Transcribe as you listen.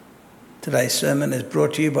Today's sermon is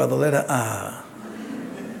brought to you by the letter R.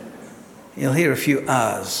 You'll hear a few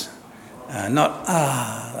R's. Not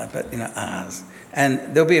but R's.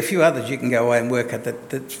 And there'll be a few others you can go away and work at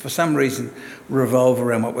that for some reason revolve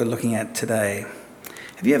around what we're looking at today.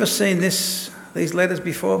 Have you ever seen these letters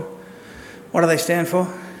before? What do they stand for?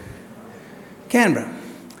 Canberra.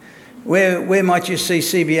 Where might you see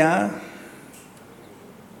CBR?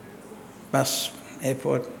 Bus,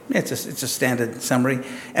 airport. It's a standard summary.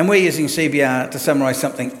 And we're using CBR to summarise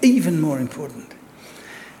something even more important.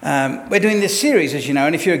 We're doing this series, as you know,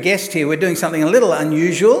 and if you're a guest here, we're doing something a little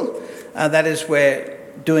unusual. That is, we're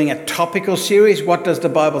doing a topical series. What does the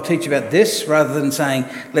Bible teach about this? Rather than saying,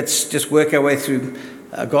 let's just work our way through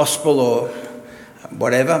a gospel or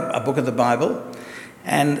whatever, a book of the Bible.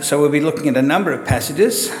 And so we'll be looking at a number of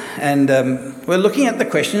passages, and we're looking at the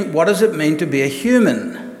question, what does it mean to be a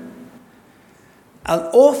human? An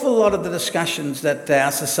awful lot of the discussions that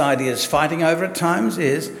our society is fighting over at times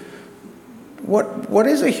is, what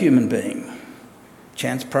is a human being?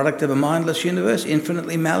 Chance product of a mindless universe,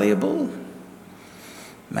 infinitely malleable,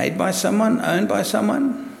 made by someone, owned by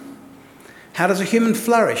someone? How does a human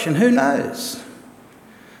flourish, and who knows?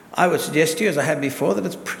 I would suggest to you, as I have before, that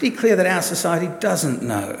it's pretty clear that our society doesn't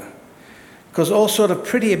know, because all sort of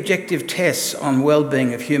pretty objective tests on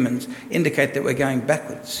well-being of humans indicate that we're going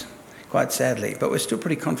backwards, quite sadly, but we're still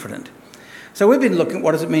pretty confident. So we've been looking at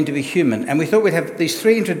what does it mean to be human, and we thought we'd have these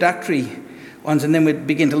three introductory ones, and then we'd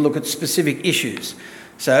begin to look at specific issues.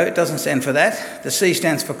 So it doesn't stand for that. The C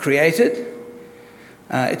stands for created.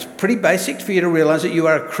 It's pretty basic for you to realise that you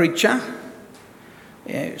are a creature.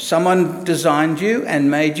 Someone designed you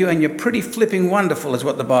and made you, and you're pretty flipping wonderful, is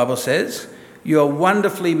what the Bible says. You're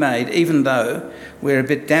wonderfully made, even though we're a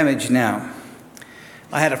bit damaged now.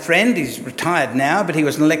 I had a friend, he's retired now, but he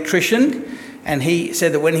was an electrician, and he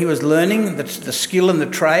said that when he was learning the skill and the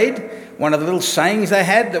trade, one of the little sayings they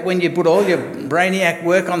had, that when you put all your brainiac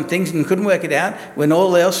work on things and couldn't work it out, when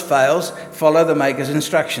all else fails, follow the maker's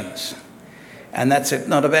instructions. And that's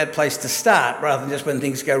not a bad place to start, rather than just when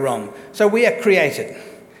things go wrong. So we are created.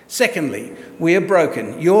 Secondly, we are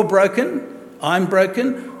broken. You're broken, I'm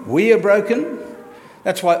broken, we are broken.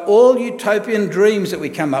 That's why all utopian dreams that we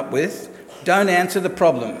come up with don't answer the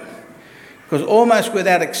problem. Because almost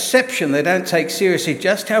without exception, they don't take seriously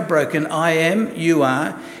just how broken I am, you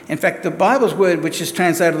are. In fact, the Bible's word, which is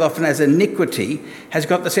translated often as iniquity, has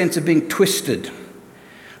got the sense of being twisted.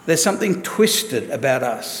 There's something twisted about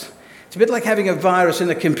us. It's a bit like having a virus in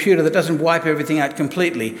a computer that doesn't wipe everything out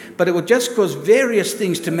completely, but it will just cause various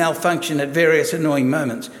things to malfunction at various annoying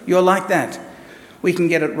moments. You're like that. We can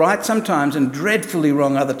get it right sometimes and dreadfully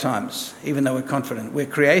wrong other times, even though we're confident. We're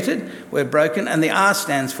created, we're broken, and the R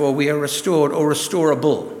stands for we are restored or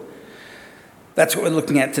restorable. That's what we're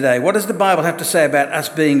looking at today. What does the Bible have to say about us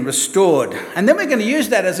being restored? And then we're going to use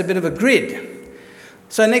that as a bit of a grid.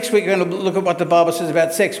 So next week we're going to look at what the Bible says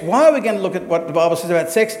about sex. Why are we going to look at what the Bible says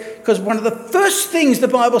about sex? Because one of the first things the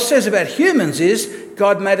Bible says about humans is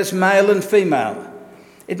God made us male and female.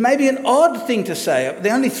 It may be an odd thing to say.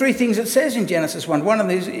 The only three things it says in Genesis 1. One of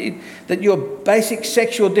these is that your basic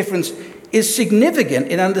sexual difference is significant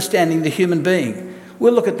in understanding the human being.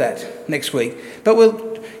 We'll look at that next week. But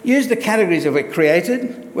we'll use the categories of we're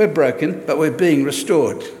created, we're broken, but we're being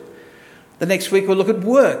restored. The next week we'll look at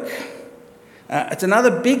work. It's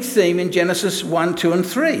another big theme in Genesis 1, 2 and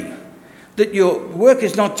 3. That your work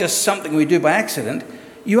is not just something we do by accident.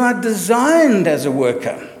 You are designed as a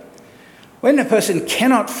worker. When a person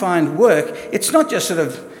cannot find work, it's not just sort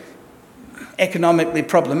of economically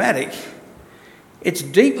problematic. It's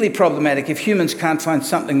deeply problematic if humans can't find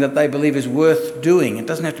something that they believe is worth doing. It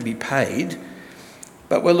doesn't have to be paid.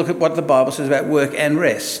 But we'll look at what the Bible says about work and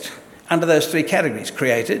rest under those three categories: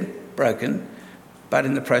 created, broken, but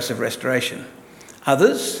in the process of restoration.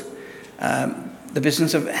 Others, the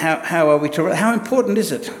business of how important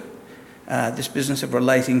is it, this business of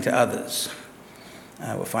relating to others.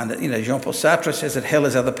 We'll find that, Jean-Paul Sartre says that hell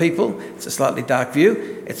is other people. It's a slightly dark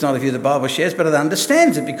view. It's not a view the Bible shares, but it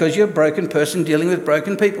understands it because you're a broken person dealing with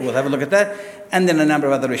broken people. We'll have a look at that, and then a number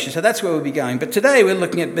of other issues. So that's where we'll be going. But today we're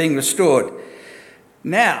looking at being restored.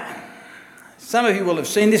 Now, some of you will have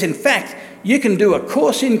seen this. In fact, you can do a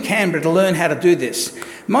course in Canberra to learn how to do this.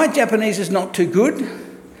 My Japanese is not too good.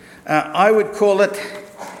 I would call it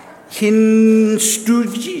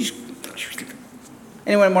kinstuji.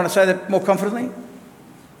 Anyone want to say that more confidently?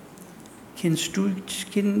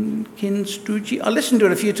 Kinstuji. I listened to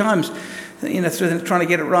it a few times, through trying to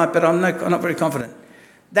get it right, but I'm not very confident.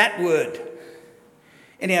 That word.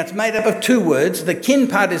 Anyhow, it's made up of two words. The kin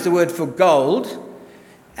part is the word for gold,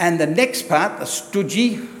 and the next part, the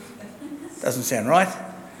stuji, doesn't sound right.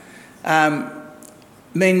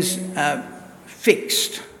 means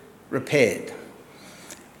fixed, repaired.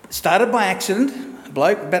 Started by accident. A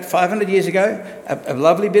bloke about 500 years ago, a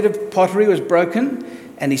lovely bit of pottery was broken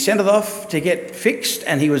and he sent it off to get fixed,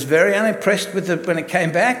 and he was very unimpressed with it when it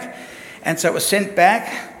came back, and so it was sent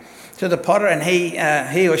back to the potter, and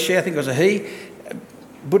he or she, I think it was a he,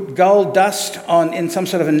 put gold dust on in some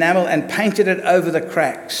sort of enamel and painted it over the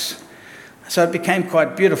cracks. So it became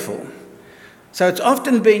quite beautiful. So it's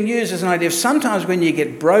often been used as an idea of sometimes when you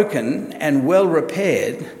get broken and well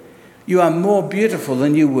repaired, you are more beautiful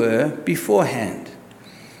than you were beforehand.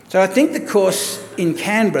 So I think the course in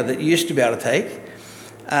Canberra that you used to be able to take,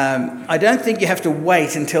 I don't think you have to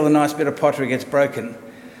wait until a nice bit of pottery gets broken.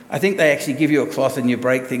 I think they actually give you a cloth and you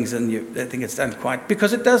break things and they think it's done quite,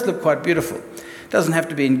 because it does look quite beautiful. It doesn't have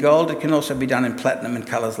to be in gold, it can also be done in platinum and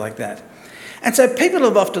colours like that. And so people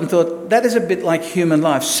have often thought that is a bit like human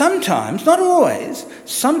life. Sometimes, not always,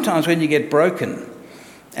 sometimes when you get broken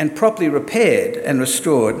and properly repaired and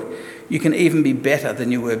restored, you can even be better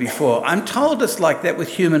than you were before. I'm told it's like that with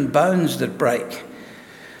human bones that break.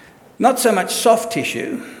 Not so much soft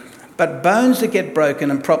tissue, but bones that get broken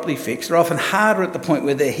and properly fixed are often harder at the point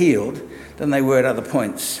where they're healed than they were at other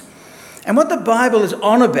points. And what the Bible is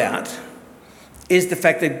on about is the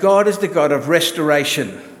fact that God is the God of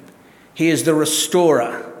restoration. He is the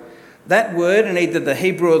restorer. That word in either the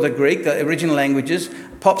Hebrew or the Greek, the original languages,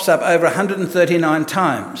 pops up over 139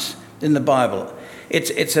 times in the Bible.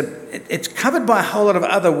 It's covered by a whole lot of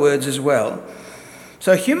other words as well.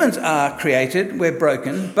 So humans are created, we're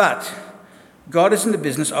broken, but God is in the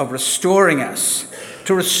business of restoring us.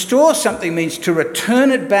 To restore something means to return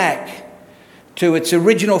it back to its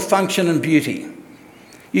original function and beauty.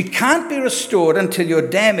 You can't be restored until you're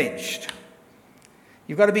damaged.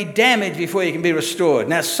 You've got to be damaged before you can be restored.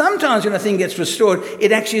 Now, sometimes when a thing gets restored,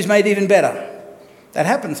 it actually is made even better. That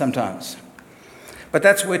happens sometimes. But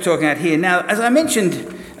that's what we're talking about here. Now, as I mentioned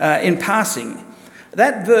in passing,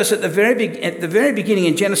 that verse at the very beginning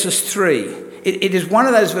in Genesis 3, it is one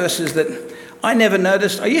of those verses that I never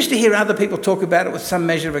noticed. I used to hear other people talk about it with some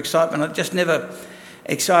measure of excitement. It just never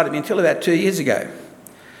excited me until about 2 years ago,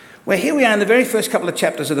 where here we are in the very first couple of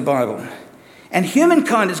chapters of the Bible, and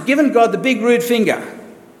humankind has given God the big rude finger.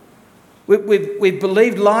 We've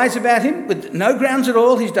believed lies about him with no grounds at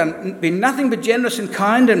all. He's been nothing but generous and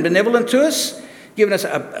kind and benevolent to us, given us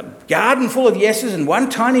a garden full of yeses and one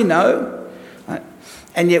tiny no.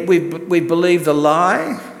 And yet we believe the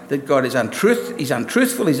lie that God is he's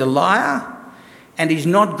untruthful, he's a liar, and he's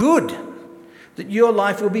not good. That your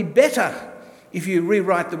life will be better if you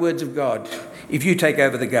rewrite the words of God, if you take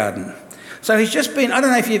over the garden. So he's just been, I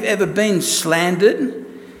don't know if you've ever been slandered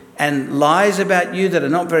and lies about you that are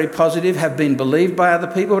not very positive have been believed by other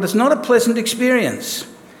people, but it's not a pleasant experience.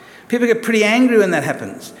 People get pretty angry when that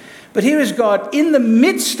happens. But here is God in the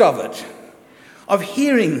midst of it, of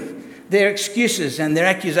hearing their excuses and their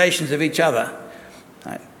accusations of each other.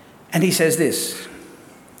 Right? And he says this,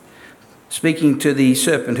 speaking to the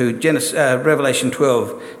serpent who Revelation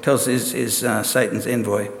 12 tells is Satan's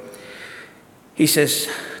envoy. He says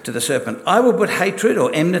to the serpent, I will put hatred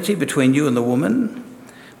or enmity between you and the woman,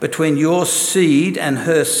 between your seed and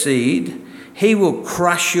her seed. He will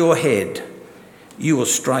crush your head. You will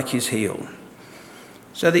strike his heel.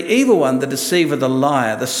 So the evil one, the deceiver, the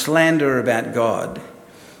liar, the slanderer about God,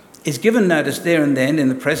 is given notice there and then in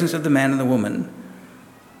the presence of the man and the woman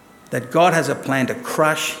that God has a plan to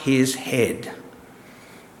crush his head,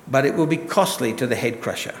 but it will be costly to the head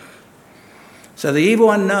crusher. So the evil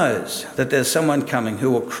one knows that there's someone coming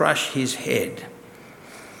who will crush his head.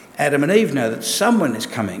 Adam and Eve know that someone is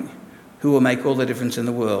coming who will make all the difference in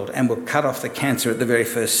the world and will cut off the cancer at the very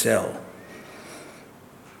first cell.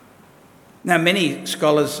 Now, many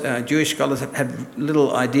scholars, Jewish scholars, had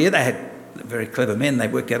little idea. They had very clever men, they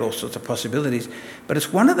worked out all sorts of possibilities. But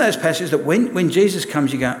it's one of those passages that when Jesus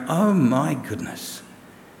comes, you go, oh my goodness,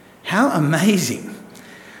 how amazing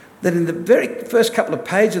that in the very first couple of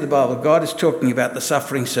pages of the Bible, God is talking about the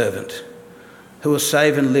suffering servant who will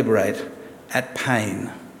save and liberate at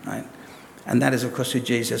pain. Right? And that is, of course, who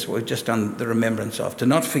Jesus, we've just done the remembrance of. To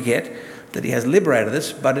not forget that he has liberated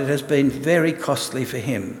us, but it has been very costly for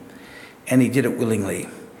him, and he did it willingly.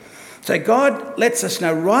 So God lets us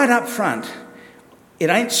know right up front, it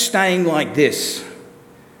ain't staying like this.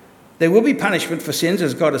 There will be punishment for sins,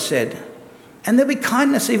 as God has said, and there'll be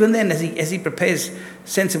kindness even then as he prepares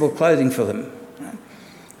sensible clothing for them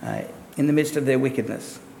in the midst of their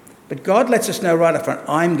wickedness. But God lets us know right up front,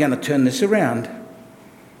 I'm going to turn this around.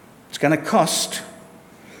 It's going to cost,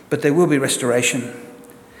 but there will be restoration.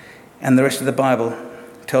 And the rest of the Bible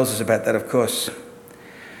tells us about that, of course.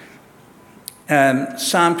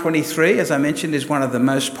 Psalm 23, as I mentioned, is one of the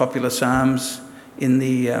most popular psalms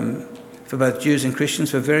for both Jews and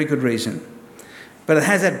Christians for very good reason. But it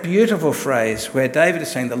has that beautiful phrase where David is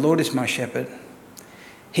saying, "The Lord is my shepherd.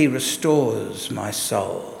 He restores my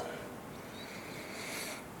soul."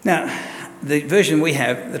 Now, the version we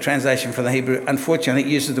have, the translation for the Hebrew, unfortunately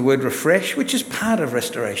uses the word refresh, which is part of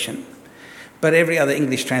restoration. But every other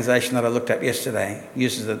English translation that I looked up yesterday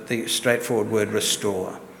uses the straightforward word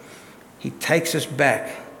restore. He takes us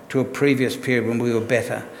back to a previous period when we were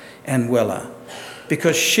better and weller.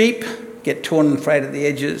 Because sheep get torn and frayed at the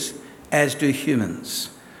edges, as do humans.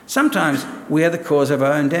 Sometimes we are the cause of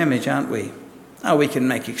our own damage, aren't we? Oh, we can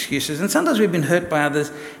make excuses. And sometimes we've been hurt by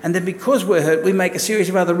others, and then because we're hurt, we make a series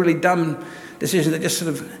of other really dumb decisions that just sort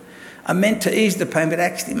of are meant to ease the pain, but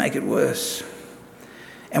actually make it worse.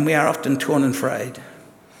 And we are often torn and frayed.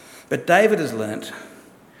 But David has learnt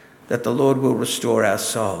that the Lord will restore our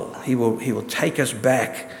soul. He will take us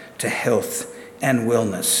back to health and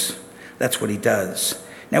wellness. That's what he does.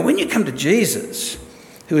 Now, when you come to Jesus,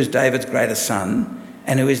 who is David's greatest son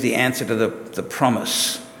and who is the answer to the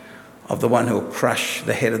promise of the one who will crush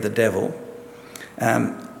the head of the devil,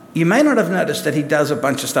 you may not have noticed that he does a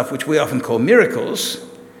bunch of stuff which we often call miracles.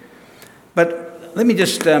 But let me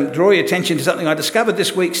just draw your attention to something I discovered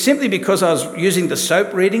this week simply because I was using the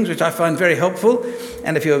SOAP readings, which I find very helpful.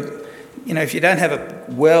 And if you don't have a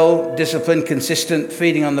well-disciplined, consistent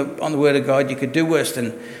feeding on the Word of God, you could do worse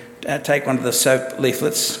than take one of the SOAP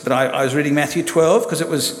leaflets. But I was reading Matthew 12 because it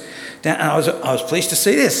was down, and I was pleased to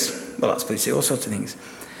see this. Well, I was pleased to see all sorts of things.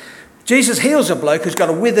 Jesus heals a bloke who's got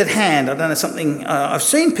a withered hand. I don't know something. I've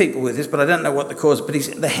seen people with this, but I don't know what the cause. But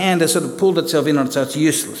the hand has sort of pulled itself in on it, so it's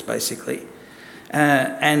useless, basically.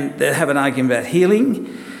 And they have an argument about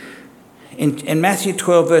healing. In Matthew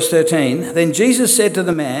 12, verse 13, then Jesus said to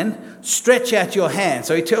the man, "Stretch out your hand."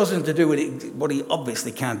 So he tells him to do what he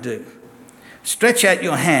obviously can't do. "Stretch out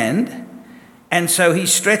your hand." And so he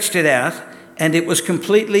stretched it out, and it was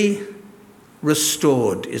completely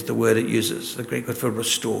restored, is the word it uses, the Greek word for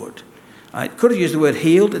restored. It could have used the word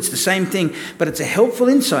healed. It's the same thing, but it's a helpful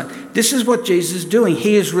insight. This is what Jesus is doing.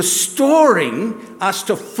 He is restoring us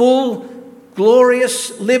to full,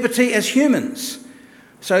 glorious liberty as humans.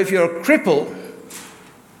 So if you're a cripple,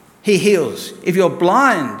 he heals. If you're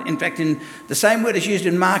blind, in fact, in the same word is used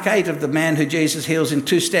in Mark 8 of the man who Jesus heals in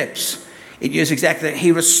 2 steps. It used exactly that.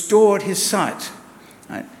 He restored his sight.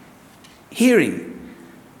 Right? Hearing,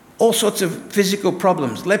 all sorts of physical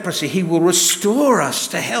problems, leprosy, he will restore us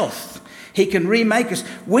to health. He can remake us.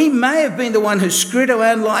 We may have been the one who screwed our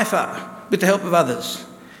own life up with the help of others,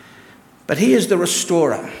 but he is the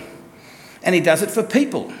restorer, and he does it for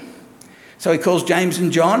people. So he calls James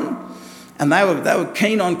and John, and they were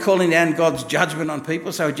keen on calling down God's judgment on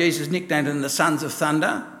people, so Jesus nicknamed them the sons of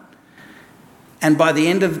thunder. And by the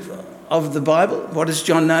end of the Bible, what is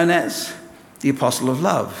John known as? The apostle of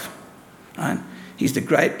love. Right? He's the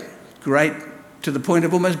great, to the point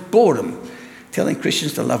of almost boredom, telling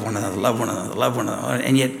Christians to love one another, love one another, love one another.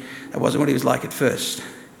 And yet, that wasn't what he was like at first.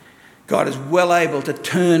 God is well able to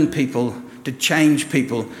turn people, to change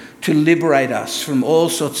people, to liberate us from all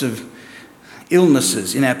sorts of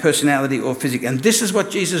illnesses in our personality or physique. And this is what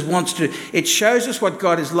Jesus wants to do. It shows us what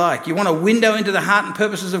God is like. You want a window into the heart and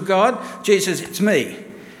purposes of God? Jesus says, it's me.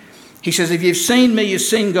 He says, if you've seen me, you've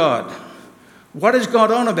seen God. What is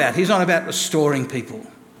God on about? He's on about restoring people,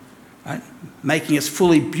 right? Making us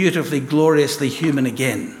fully, beautifully, gloriously human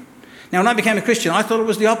again. Now, when I became a Christian, I thought it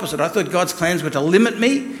was the opposite. I thought God's plans were to limit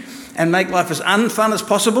me and make life as unfun as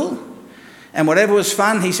possible. And whatever was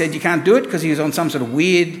fun, he said you can't do it because he was on some sort of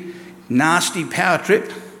weird, nasty power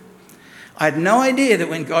trip. I had no idea that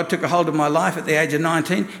when God took a hold of my life at the age of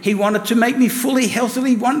 19, he wanted to make me fully,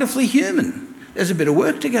 healthily, wonderfully human. There's a bit of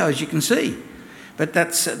work to go, as you can see. But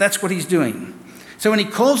that's what he's doing. So when he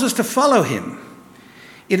calls us to follow him,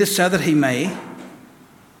 it is so that he may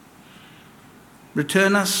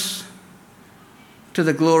return us to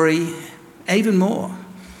the glory even more.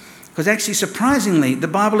 Because actually, surprisingly, the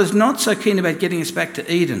Bible is not so keen about getting us back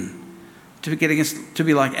to Eden, to getting us to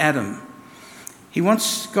be like Adam.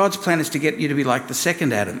 God's plan is to get you to be like the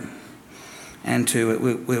second Adam. And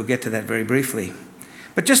we'll get to that very briefly.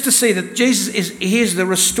 But just to see that Jesus is the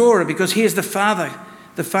restorer because he is the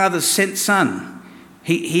Father's sent Son.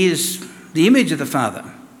 He is the image of the Father.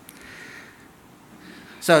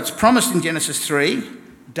 So it's promised in Genesis 3.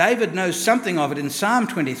 David knows something of it in Psalm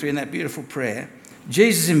 23 in that beautiful prayer.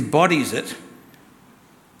 Jesus embodies it.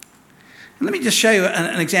 And let me just show you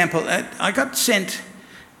an example. I got sent,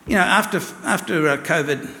 after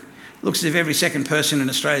COVID, looks as if every second person in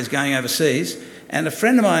Australia is going overseas. And a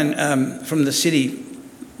friend of mine from the city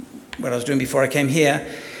what I was doing before I came here,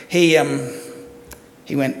 he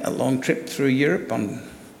went a long trip through Europe on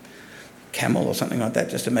camel or something like that,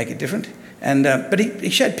 just to make it different. And but he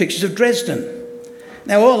showed pictures of Dresden.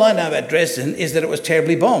 Now, all I know about Dresden is that it was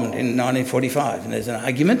terribly bombed in 1945, and there's an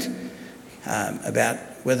argument about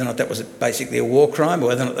whether or not that was basically a war crime or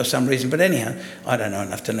whether or not there was some reason. But anyhow, I don't know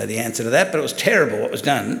enough to know the answer to that, but it was terrible what was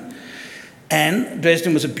done. And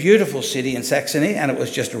Dresden was a beautiful city in Saxony, and it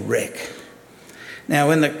was just a wreck. Now,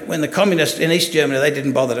 when the communists in East Germany, they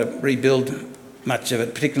didn't bother to rebuild much of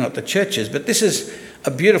it, particularly not the churches. But this is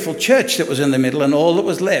a beautiful church that was in the middle, and all that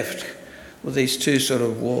was left were these two sort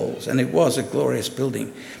of walls. And it was a glorious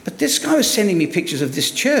building. But this guy was sending me pictures of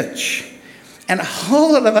this church and a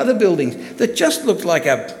whole lot of other buildings that just looked like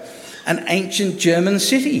an ancient German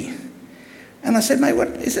city. And I said, mate, what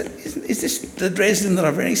is it? Is this the Dresden that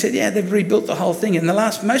I've read? He said, yeah, they've rebuilt the whole thing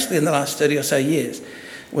mostly in the last 30 or so years,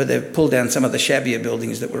 where they've pulled down some of the shabbier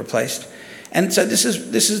buildings that were replaced. And so this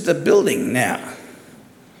is the building now.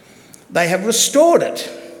 They have restored it.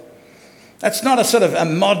 That's not a sort of a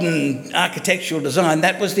modern architectural design.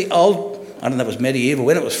 That was the old, I don't know if it was medieval,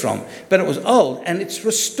 when it was from, but it was old, and it's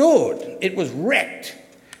restored. It was wrecked,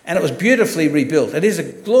 and it was beautifully rebuilt. It is a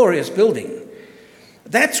glorious building.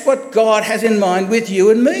 That's what God has in mind with you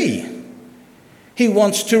and me. He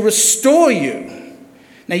wants to restore you.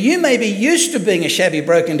 Now, you may be used to being a shabby,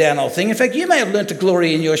 broken down old thing. In fact, you may have learnt to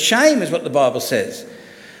glory in your shame, is what the Bible says.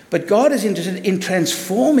 But God is interested in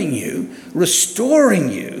transforming you,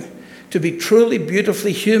 restoring you to be truly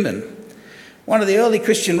beautifully human. One of the early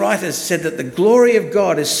Christian writers said that the glory of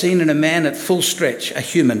God is seen in a man at full stretch, a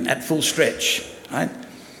human at full stretch. Right?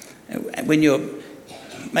 When you're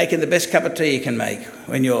making the best cup of tea you can make,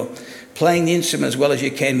 when you're playing the instrument as well as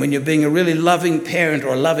you can, when you're being a really loving parent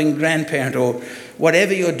or a loving grandparent or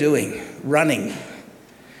whatever you're doing, running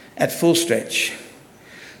at full stretch.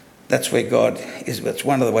 That's where God is. That's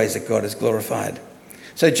one of the ways that God is glorified.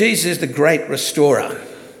 So Jesus is the great restorer,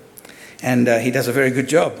 and he does a very good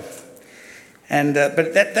job. And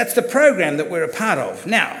but that's the program that we're a part of.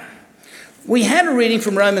 Now, we had a reading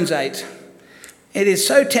from Romans 8. It is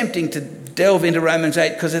so tempting to delve into Romans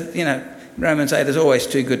 8 because, Romans 8 is always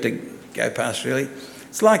too good to go past, really.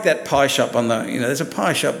 It's like that pie shop there's a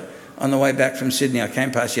pie shop on the way back from Sydney I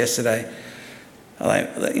came past yesterday. I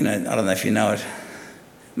don't know if you know it.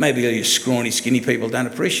 Maybe all you scrawny, skinny people don't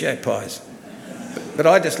appreciate pies. But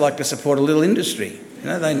I just like to support a little industry.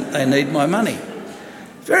 They need my money.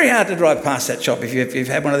 It's very hard to drive past that shop if you've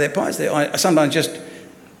had one of their pies there. I sometimes just,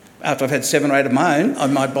 after I've had 7 or 8 of my own, I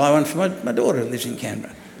might buy one for my daughter who lives in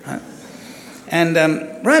Canberra. Right? And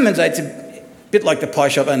Romans 8's a bit like the pie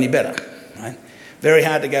shop, only better. Right? Very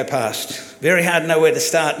hard to go past. Very hard to know where to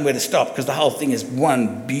start and where to stop because the whole thing is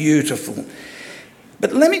one beautiful.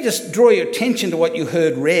 But let me just draw your attention to what you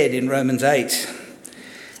heard read in Romans 8.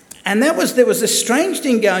 And there was this strange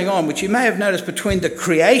thing going on, which you may have noticed between the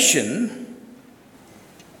creation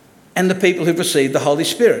and the people who've received the Holy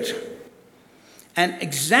Spirit. And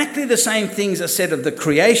exactly the same things are said of the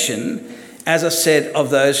creation as are said of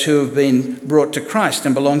those who have been brought to Christ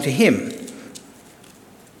and belong to him.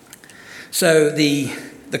 So the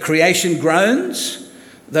creation groans,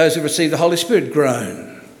 those who receive the Holy Spirit groan.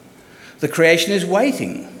 The creation is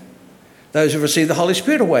waiting. Those who receive the Holy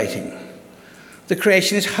Spirit are waiting. The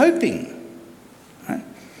creation is hoping. Right?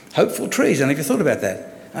 Hopeful trees. I don't know if you thought about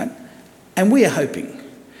that. Right? And we are hoping.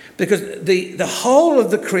 Because the whole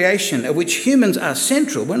of the creation, of which humans are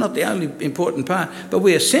central, we're not the only important part, but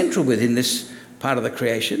we are central within this part of the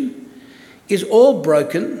creation, is all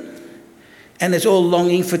broken and is all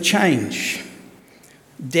longing for change.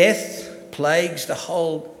 Death plagues the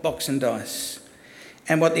whole box and dice.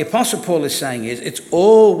 And what the Apostle Paul is saying is it's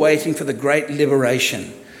all waiting for the great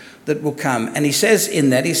liberation that will come. And he says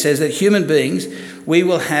that human beings, we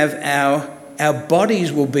will have our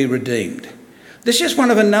bodies will be redeemed. This is just one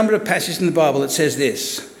of a number of passages in the Bible that says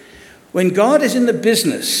this. When God is in the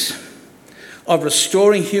business of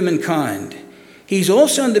restoring humankind, he's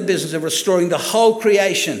also in the business of restoring the whole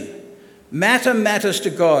creation. Matter matters to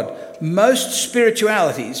God. Most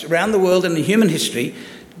spiritualities around the world and in human history,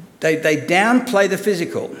 they downplay the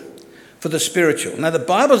physical for the spiritual. Now, the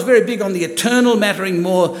Bible's very big on the eternal mattering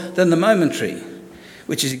more than the momentary,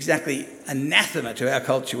 which is exactly anathema to our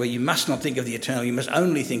culture, where you must not think of the eternal, you must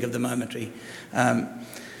only think of the momentary.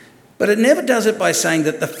 But it never does it by saying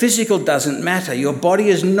that the physical doesn't matter. Your body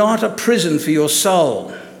is not a prison for your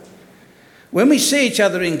soul. When we see each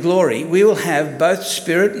other in glory, we will have both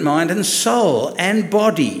spirit, mind and soul and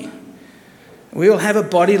body. We will have a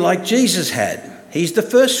body like Jesus had. He's the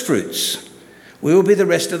first fruits. We will be the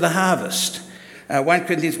rest of the harvest. 1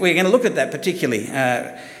 Corinthians, we're going to look at that particularly.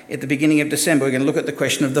 at the beginning of December, we're going to look at the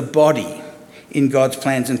question of the body in God's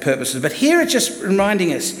plans and purposes. But here it's just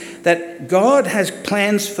reminding us that God has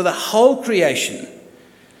plans for the whole creation.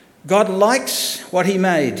 God likes what he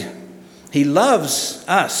made. He loves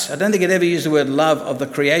us. I don't think it ever used the word love of the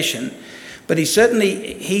creation, but he's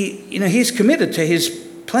committed to his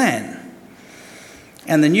plan.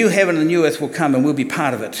 And the new heaven and the new earth will come and we'll be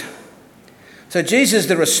part of it. So Jesus is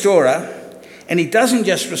the restorer, and he doesn't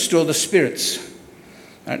just restore the spirits.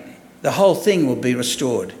 Right? The whole thing will be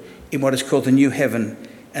restored in what is called the new heaven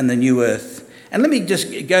and the new earth. And let me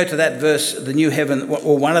just go to that verse, the new heaven,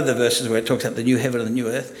 or one of the verses where it talks about the new heaven and the new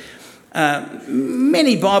earth.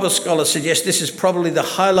 Many Bible scholars suggest this is probably the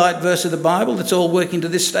highlight verse of the Bible that's all working to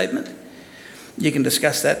this statement. You can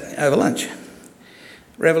discuss that over lunch.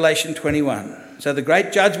 Revelation 21. So the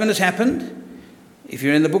great judgment has happened. If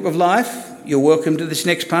you're in the book of life, you're welcome to this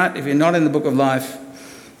next part. If you're not in the book of life,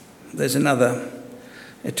 there's another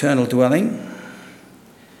eternal dwelling.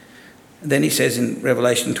 Then he says in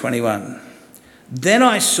Revelation 21, then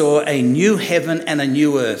I saw a new heaven and a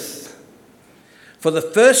new earth. For the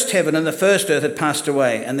first heaven and the first earth had passed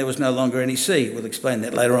away, and there was no longer any sea. We'll explain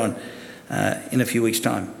that later on in a few weeks'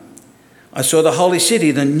 time. I saw the holy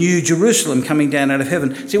city, the new Jerusalem, coming down out of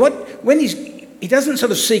heaven. See, when he doesn't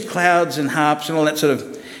sort of see clouds and harps and all that sort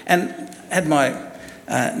of... And had my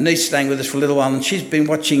niece staying with us for a little while, and she's been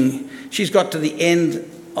watching... She's got to the end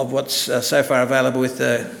of what's so far available with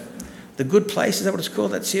The Good Place. Is that what it's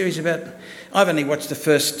called, that series about... I've only watched the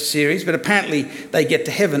first series, but apparently they get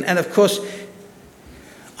to heaven. And of course,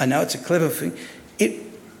 I know it's a clever thing.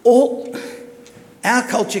 Our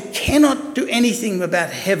culture cannot do anything about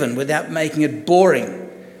heaven without making it boring.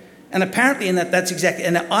 And apparently that's exactly...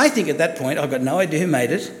 And I think at that point, I've got no idea who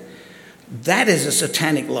made it, that is a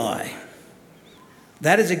satanic lie.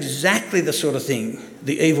 That is exactly the sort of thing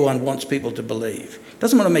the evil one wants people to believe. He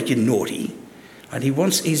doesn't want to make you naughty. Right?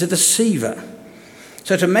 He's a deceiver.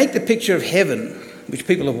 So to make the picture of heaven, which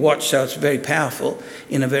people have watched, so it's very powerful,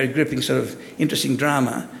 in a very gripping sort of interesting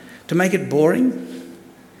drama, to make it boring,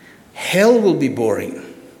 hell will be boring,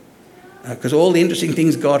 because all the interesting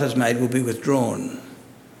things God has made will be withdrawn.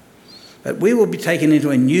 But we will be taken into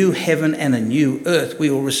a new heaven and a new earth. We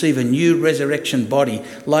will receive a new resurrection body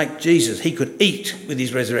like Jesus. He could eat with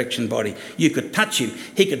his resurrection body. You could touch him.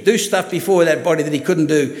 He could do stuff before that body that he couldn't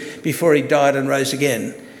do before he died and rose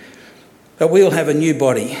again. But we will have a new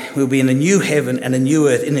body. We'll be in a new heaven and a new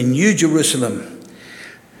earth, in a new Jerusalem.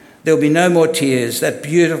 There will be no more tears. That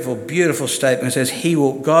beautiful, beautiful statement says,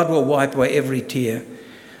 God will wipe away every tear,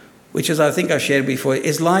 which, as I think I've shared before,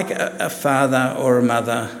 is like a father or a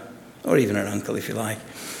mother, or even an uncle, if you like,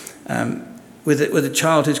 with a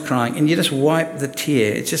child who's crying, and you just wipe the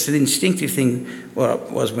tear. It's just an instinctive thing. Well,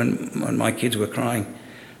 it was when my kids were crying.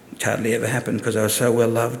 It hardly ever happened because I was so well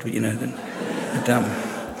loved,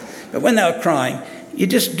 but when they were crying, you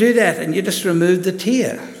just do that and you just remove the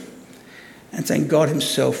tear. And saying God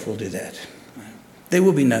himself will do that. There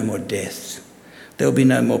will be no more death. There will be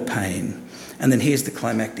no more pain. And then here's the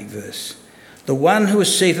climactic verse. The one who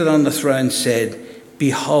was seated on the throne said,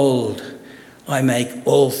 behold, I make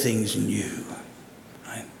all things new.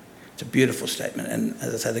 Right? It's a beautiful statement. And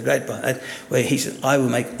as I say, the great Bible, where he said, I will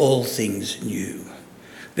make all things new.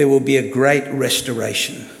 There will be a great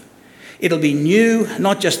restoration. It'll be new,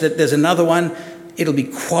 not just that there's another one, it'll be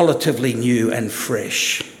qualitatively new and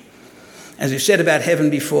fresh. As we've said about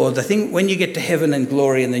heaven before, the thing when you get to heaven and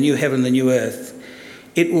glory and the new heaven and the new earth,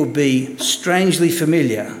 it will be strangely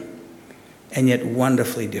familiar and yet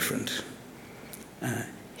wonderfully different.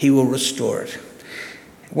 He will restore it.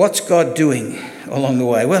 What's God doing along the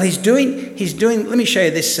way? Well, he's doing. Let me show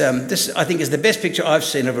you this. This I think is the best picture I've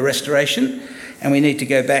seen of a restoration, and we need to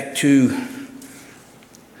go back to.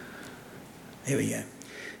 Here we go.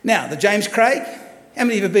 Now, the James Craig. How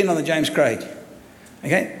many of you have been on the James Craig?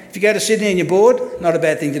 Okay. If you go to Sydney and you're bored, not a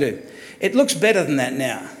bad thing to do. It looks better than that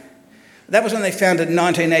now. That was when they found it in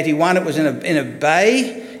 1981. It was in a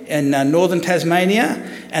bay in northern Tasmania,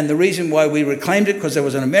 and the reason why we reclaimed it because there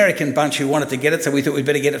was an American bunch who wanted to get it, so we thought we'd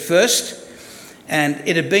better get it first. And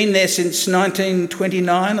it had been there since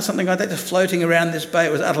 1929 or something like that, just floating around this bay.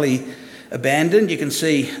 It was utterly abandoned. You can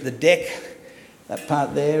see the deck. That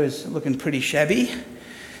part there is looking pretty shabby.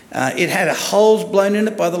 It had holes blown in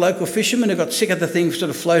it by the local fishermen who got sick of the thing sort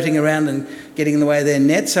of floating around and getting in the way of their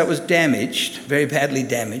nets. So it was damaged, very badly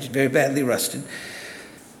rusted.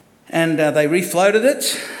 And they refloated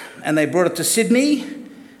it and they brought it to Sydney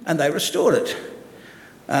and they restored it.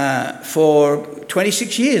 For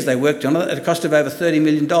 26 years they worked on it at a cost of over $30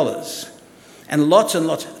 million. And lots,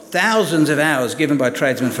 thousands of hours given by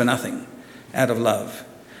tradesmen for nothing, out of love.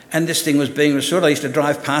 and this thing was being restored. I used to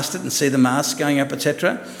drive past it and see the masts going up,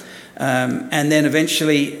 etc. And then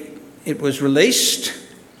eventually it was released,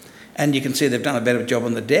 and you can see they've done a better job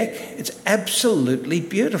on the deck. It's absolutely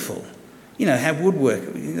beautiful. You know, how woodwork,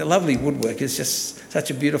 lovely woodwork is just such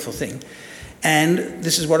a beautiful thing. And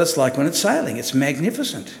this is what it's like when it's sailing. It's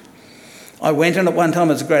magnificent. I went on at one time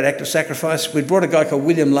as a great act of sacrifice. We brought a guy called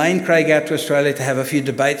William Lane Craig out to Australia to have a few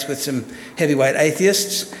debates with some heavyweight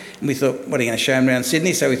atheists. And we thought, what are you going to show him around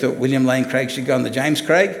Sydney? So we thought William Lane Craig should go on the James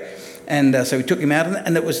Craig. And so we took him out on it.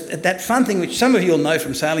 And it was that fun thing, which some of you will know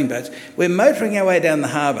from sailing boats. We're motoring our way down the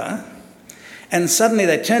harbour, and suddenly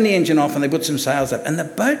they turn the engine off and they put some sails up. And the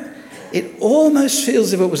boat, it almost feels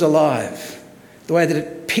as if it was alive, the way that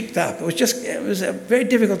it picked up. It was very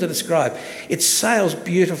difficult to describe. It sails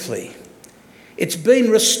beautifully. It's been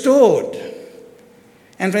restored.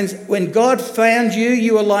 And friends, when God found you,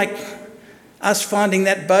 you were like us finding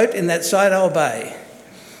that boat in that Sidle Bay.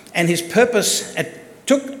 And his purpose, it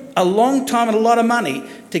took a long time and a lot of money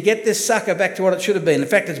to get this sucker back to what it should have been. In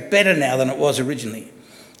fact, it's better now than it was originally.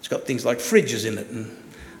 It's got things like fridges in it and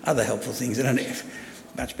other helpful things in it.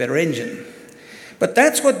 Much better engine. But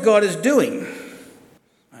that's what God is doing.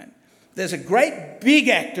 Right? There's a great big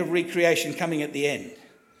act of recreation coming at the end.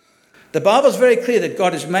 The Bible's very clear that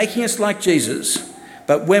God is making us like Jesus,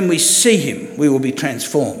 but when we see him, we will be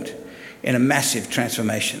transformed in a massive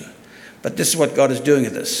transformation. But this is what God is doing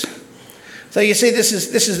with us. So you see, this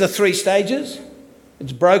is the 3 stages.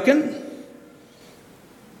 It's broken.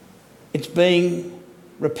 It's being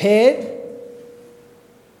repaired.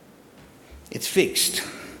 It's fixed.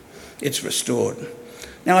 It's restored.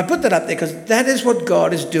 Now, I put that up there because that is what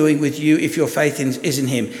God is doing with you if your faith is in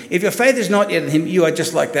him. If your faith is not yet in him, you are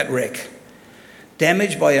just like that wreck.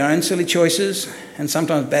 Damaged by your own silly choices and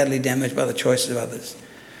sometimes badly damaged by the choices of others.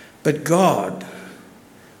 But God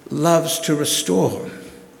loves to restore.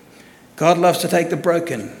 God loves to take the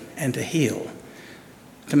broken and to heal,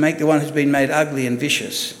 to make the one who's been made ugly and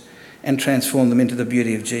vicious and transform them into the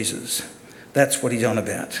beauty of Jesus. That's what he's on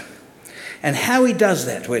about. And how he does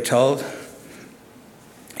that, we're told,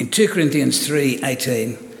 in 2 Corinthians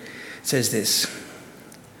 3:18, it says this.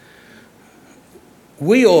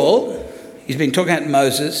 We all, he's been talking about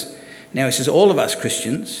Moses, now he says all of us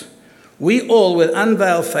Christians, we all with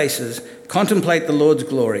unveiled faces contemplate the Lord's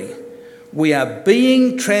glory. We are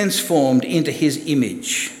being transformed into his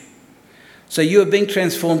image. So you are being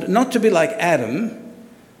transformed not to be like Adam,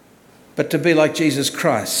 but to be like Jesus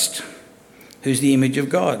Christ, who's the image of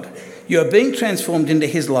God. You are being transformed into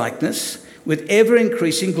his likeness with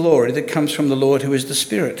ever-increasing glory that comes from the Lord who is the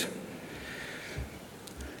Spirit.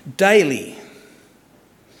 Daily,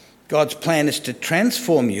 God's plan is to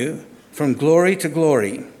transform you from glory to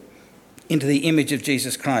glory into the image of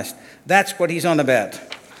Jesus Christ. That's what he's on about.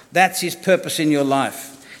 That's his purpose in your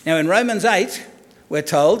life. Now in Romans 8, we're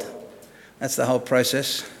told, that's the whole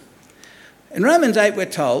process. In Romans 8, we're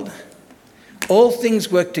told, all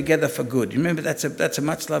things work together for good. You remember that's a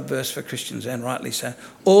much-loved verse for Christians, and rightly so.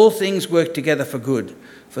 All things work together for good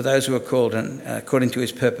for those who are called and according to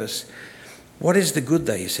his purpose. What is the good,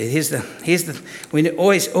 though? You see, here's the. We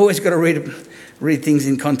always got to read things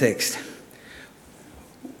in context.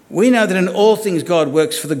 We know that in all things God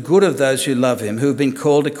works for the good of those who love him, who have been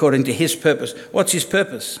called according to his purpose. What's his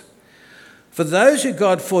purpose? For those who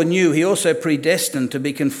God foreknew, he also predestined to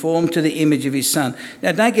be conformed to the image of his Son.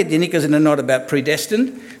 Now, don't get your knickers in a knot about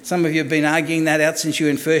predestined. Some of you have been arguing that out since you were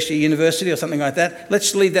in first year university or something like that.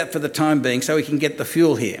 Let's leave that for the time being so we can get the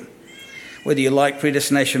fuel here, whether you like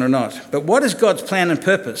predestination or not. But what is God's plan and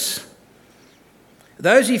purpose?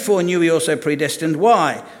 Those he foreknew, he also predestined.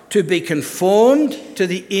 Why? To be conformed to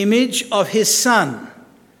the image of his Son.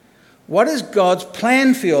 What is God's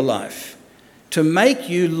plan for your life? To make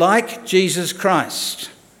you like Jesus Christ.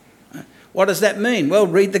 What does that mean? Well,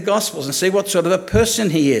 read the Gospels and see what sort of a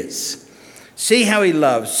person he is. See how he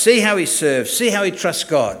loves, see how he serves, see how he trusts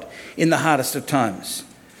God in the hardest of times.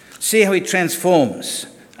 See how he transforms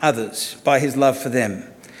others by his love for them.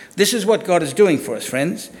 This is what God is doing for us,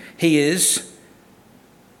 friends. He is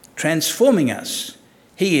transforming us.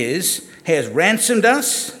 He has ransomed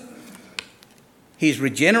us. He's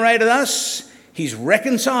regenerated us. He's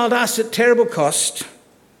reconciled us at terrible cost,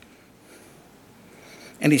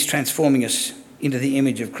 and he's transforming us into the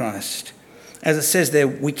image of Christ. As it says there,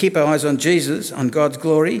 we keep our eyes on Jesus, on God's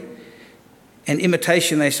glory, and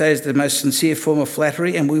imitation, they say, is the most sincere form of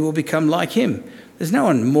flattery, and we will become like him. There's no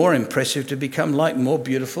one more impressive to become like, more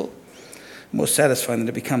beautiful, more satisfying than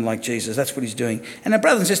to become like Jesus. That's what he's doing. And now,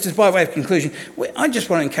 brothers and sisters, by way of conclusion, I just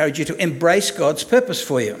want to encourage you to embrace God's purpose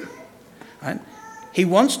for you. Right? He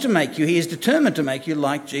wants to make you, he is determined to make you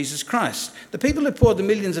like Jesus Christ. The people who poured the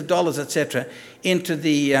millions of dollars, etc., into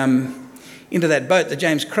that boat, the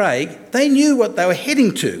James Craig, they knew what they were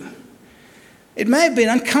heading to. It may have been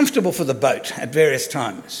uncomfortable for the boat at various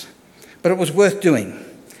times, but it was worth doing.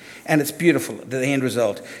 And it's beautiful, the end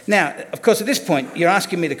result. Now, of course, at this point, you're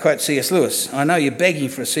asking me to quote C.S. Lewis. I know you're begging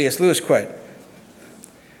for a C.S. Lewis quote.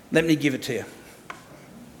 Let me give it to you.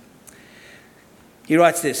 He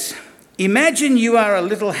writes this: "Imagine you are a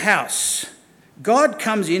little house. God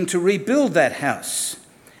comes in to rebuild that house.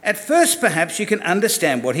 At first, perhaps you can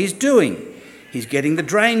understand what he's doing. He's getting the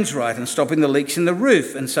drains right and stopping the leaks in the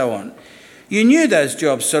roof and so on. You knew those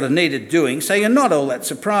jobs sort of needed doing, so you're not all that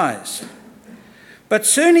surprised. But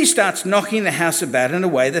soon he starts knocking the house about in a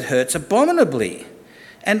way that hurts abominably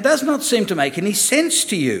and does not seem to make any sense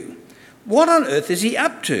to you. What on earth is he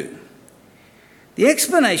up to? The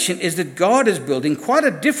explanation is that God is building quite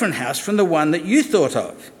a different house from the one that you thought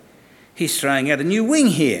of. He's throwing out a new wing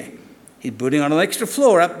here. He's putting on an extra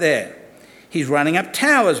floor up there. He's running up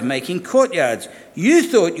towers, making courtyards. You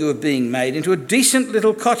thought you were being made into a decent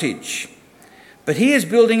little cottage. But he is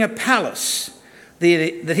building a palace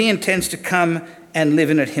that he intends to come and live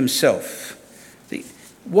in it himself."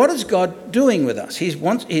 What is God doing with us? He's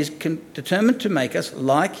determined to make us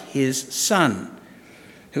like his Son,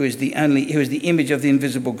 who is the image of the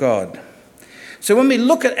invisible God. So when we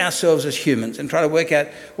look at ourselves as humans and try to work out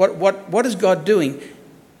what is God doing,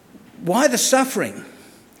 why the suffering?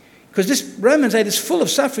 Because this Romans 8 is full of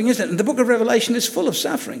suffering, isn't it? And the book of Revelation is full of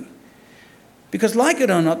suffering. Because like it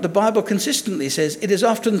or not, the Bible consistently says it is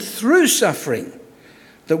often through suffering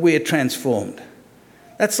that we are transformed.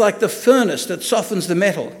 That's like the furnace that softens the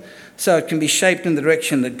metal so it can be shaped in the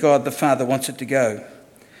direction that God the Father wants it to go.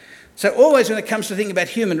 So always when it comes to thinking about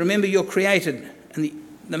human, remember you're created and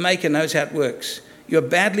the Maker knows how it works. You're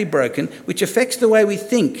badly broken, which affects the way we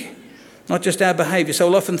think, not just our behaviour. So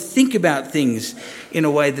we'll often think about things in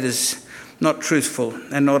a way that is not truthful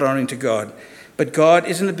and not honouring to God. But God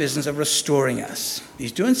is in the business of restoring us.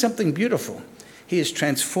 He's doing something beautiful. He is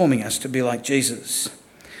transforming us to be like Jesus.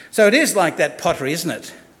 So it is like that pottery, isn't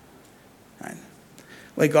it? Right?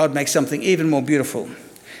 Where God makes something even more beautiful.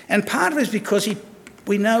 And part of it is because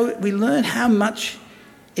we learn how much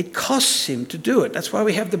it costs him to do it. That's why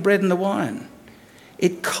we have the bread and the wine.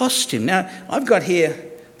 It cost him. Now, I've got here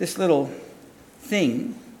this little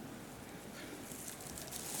thing.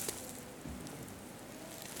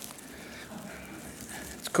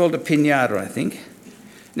 It's called a piñata, I think.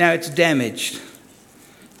 Now, it's damaged.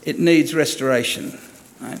 It needs restoration.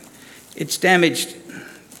 Right? It's damaged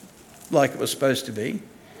like it was supposed to be.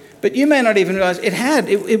 But you may not even realise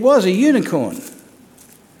it was a unicorn.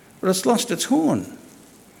 But it's lost its horn.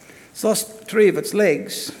 It's lost 3 of its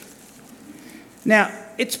legs. Now,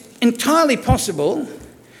 it's entirely possible,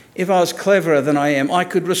 if I was cleverer than I am, I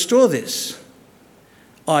could restore this.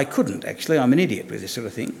 I couldn't, actually. I'm an idiot with this sort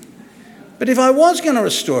of thing. But if I was going to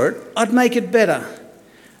restore it, I'd make it better.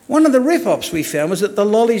 One of the rip-offs we found was that the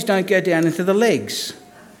lollies don't go down into the legs,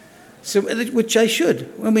 which they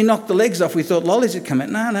should. When we knocked the legs off, we thought lollies had come out.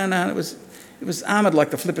 No. It was armoured like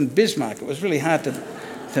the flippin' Bismarck. It was really hard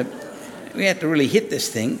we had to really hit this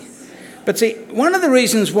thing. But see, one of the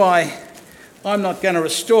reasons why I'm not going to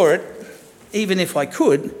restore it, even if I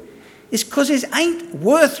could, is because it ain't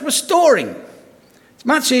worth restoring. It's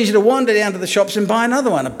much easier to wander down to the shops and buy another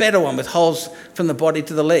one, a better one with holes from the body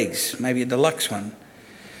to the legs, maybe a deluxe one.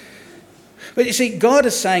 But you see, God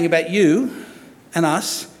is saying about you and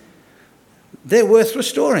us, they're worth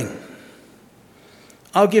restoring.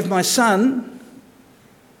 I'll give my Son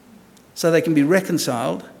so they can be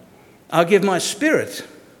reconciled. I'll give my Spirit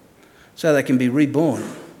so they can be reborn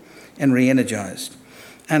and re-energised.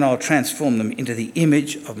 And I'll transform them into the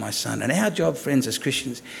image of my Son. And our job, friends, as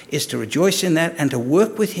Christians, is to rejoice in that and to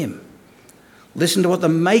work with him. Listen to what the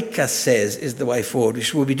Maker says is the way forward,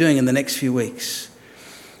 which we'll be doing in the next few weeks.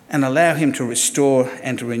 And allow him to restore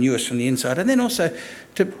and to renew us from the inside. And then also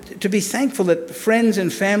to be thankful that friends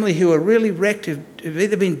and family who are really wrecked, who've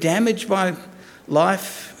either been damaged by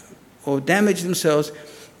life or damaged themselves,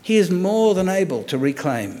 he is more than able to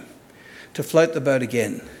reclaim, to float the boat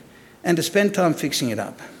again, and to spend time fixing it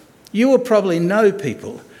up. You will probably know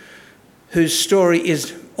people whose story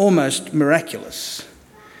is almost miraculous.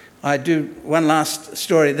 I do one last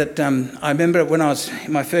story that I remember when I was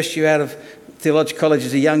in my first year out of theological college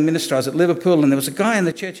as a young minister. I was at Liverpool, and there was a guy in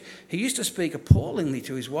the church who used to speak appallingly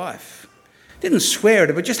to his wife. Didn't swear at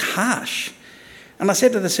her, but just harsh. And I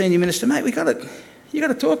said to the senior minister, mate, you got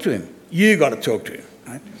to talk to him. You got to talk to him.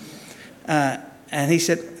 Right? And he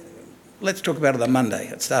said, let's talk about it on Monday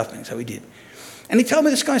at staff meeting. So we did. And he told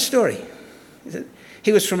me this guy's story.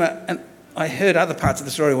 He was from I heard other parts of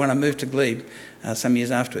the story when I moved to Glebe some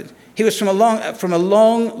years afterwards. He was from a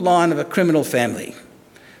long line of a criminal family.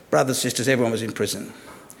 Brothers, sisters, everyone was in prison.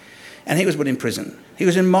 And he was put in prison. He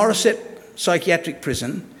was in Morisset psychiatric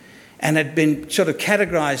prison and had been sort of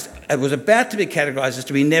categorised, it was about to be categorised as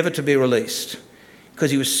to be never to be released because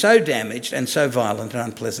he was so damaged and so violent and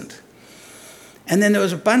unpleasant. And then there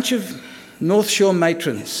was a bunch of North Shore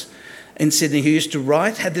matrons in Sydney who used to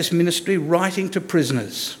had this ministry writing to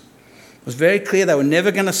prisoners. It was very clear they were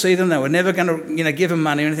never going to see them, they were never going to give them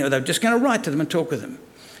money or anything, they were just going to write to them and talk with them.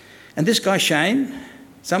 And this guy Shane,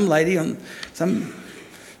 some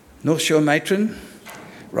North Shore matron,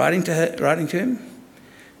 writing to him,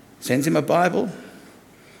 sends him a Bible.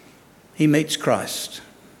 He meets Christ.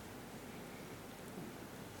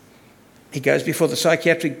 He goes before the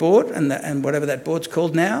psychiatric board and whatever that board's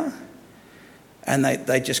called now, and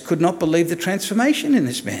they just could not believe the transformation in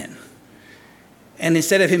this man. And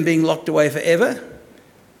instead of him being locked away forever,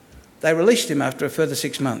 they released him after a further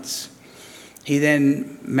 6 months. He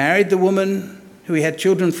then married the woman who he had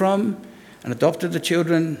children from and adopted the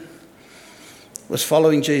children, was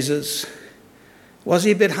following Jesus. Was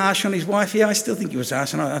he a bit harsh on his wife? Yeah, I still think he was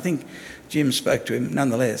harsh, and I think Jim spoke to him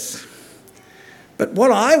nonetheless. But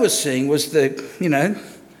what I was seeing was the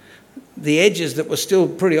edges that were still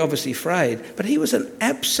pretty obviously frayed. But he was an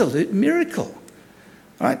absolute miracle,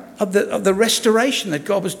 right, of the restoration that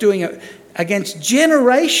God was doing against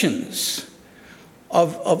generations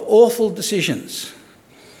of awful decisions.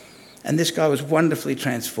 And this guy was wonderfully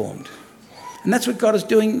transformed. And that's what God is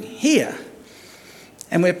doing here.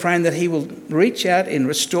 And we're praying that he will reach out in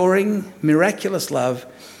restoring miraculous love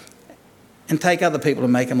and take other people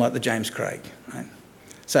and make them like the James Craig. Right?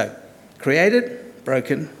 So, created,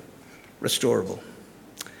 broken, restorable.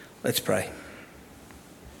 Let's pray.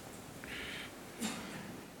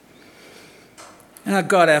 And our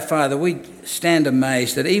God, our Father, we stand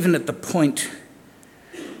amazed that even at the point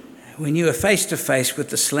when you are face to face with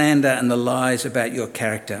the slander and the lies about your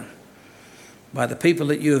character by the people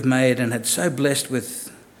that you have made and had so blessed with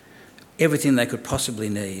everything they could possibly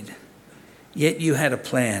need, yet you had a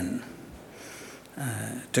plan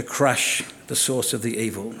to crush the source of the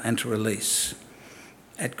evil and to release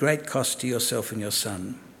at great cost to yourself and your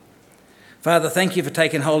Son. Father, thank you for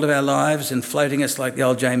taking hold of our lives and floating us like the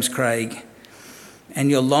old James Craig, and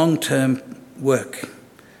your long-term work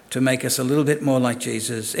to make us a little bit more like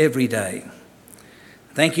Jesus every day.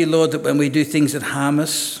 Thank you, Lord, that when we do things that harm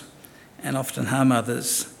us and often harm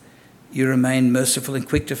others, you remain merciful and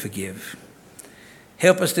quick to forgive.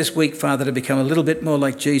 Help us this week, Father, to become a little bit more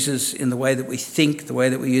like Jesus in the way that we think, the way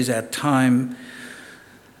that we use our time,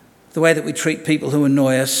 the way that we treat people who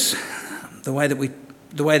annoy us, the way that we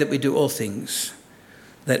do all things,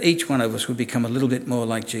 that each one of us would become a little bit more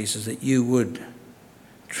like Jesus, that you would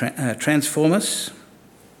transform us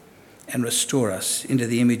and restore us into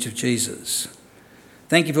the image of Jesus.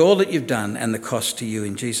 Thank you for all that you've done and the cost to you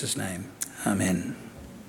in Jesus' name. Amen.